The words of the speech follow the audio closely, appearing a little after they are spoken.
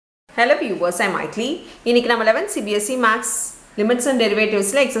Hello viewers, I am Maitli. இன்னைக்கு நம்ம 11th Cbse Maths Limits and Derivatives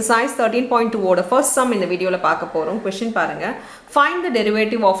exercise 13.2 ஓட first sum இந்த வீடியோல பார்க்க போறோம். Question பாருங்க. Find the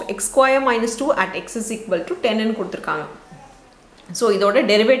derivative of x square minus 2 at x is equal to 10 ன்னு கொடுத்திருக்காங்க. So இதோட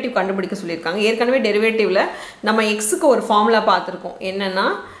டெரிவேட்டிவ் கண்டுபிடிக்க சொல்லிருக்காங்க. ஏற்கனவே டெரிவேட்டிவ்ல நம்ம x க்கு ஒரு ஃபார்முலா பார்த்திருக்கோம். என்னன்னா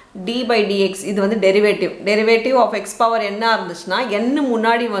d by dx இது வந்து டெரிவேட்டிவ் of x பவர் என்ன இருந்துச்சுனா n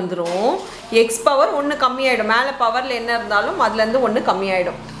முன்னாடி வந்துரும் x பவர் 1 கம்மி ஆயிடும். மேலே பவர்ல என்ன இருந்தாலும் அதுல இருந்து 1 கம்மி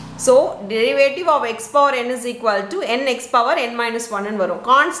ஆயிடும். So derivative of x power n is equal to nx power n minus 1 ன்னு வரும்.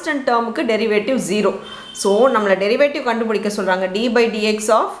 Constant term க்கு derivative 0. So நம்மள derivative கண்டுபிடிக்க சொல்றாங்க. d by dx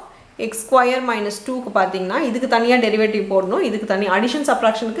of x square minus 2 க்கு பாத்தீங்கன்னா இதுக்கு தனியா derivative போடணும். இதுக்கு தனி addition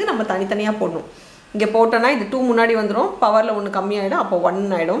subtraction க்கு நம்ம தனியா போடணும். இங்க போட்டனா இது 2 முன்னாடி வந்துரும். பவர்ல 1 கம்மி ஆயிடும். அப்ப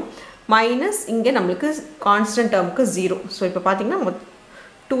 1 ஆயிடும். மைனஸ் இங்க நமக்கு constant term க்கு 0. So இப்போ பாத்தீங்கன்னா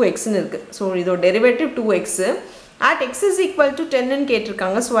 2x ன்னு இருக்கு. So இதோட derivative 2x at x is equal to 10 ன்னு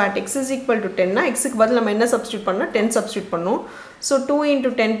கேட்டிருக்காங்க. So at x is equal to 10 னா x க்கு பதிலா நம்ம என்ன சப்ஸ்டிட்யூட் பண்ணா 10 சப்ஸ்டிட்யூட் பண்ணோம். So 2 into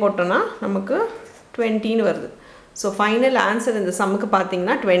 10 போட்டோம்னா நமக்கு 20 ன்னு வருது. So final answer இந்த சம்முக்கு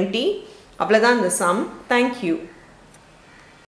பாத்தீங்கன்னா 20. அவ்வளவுதான் இந்த சம். Thank you.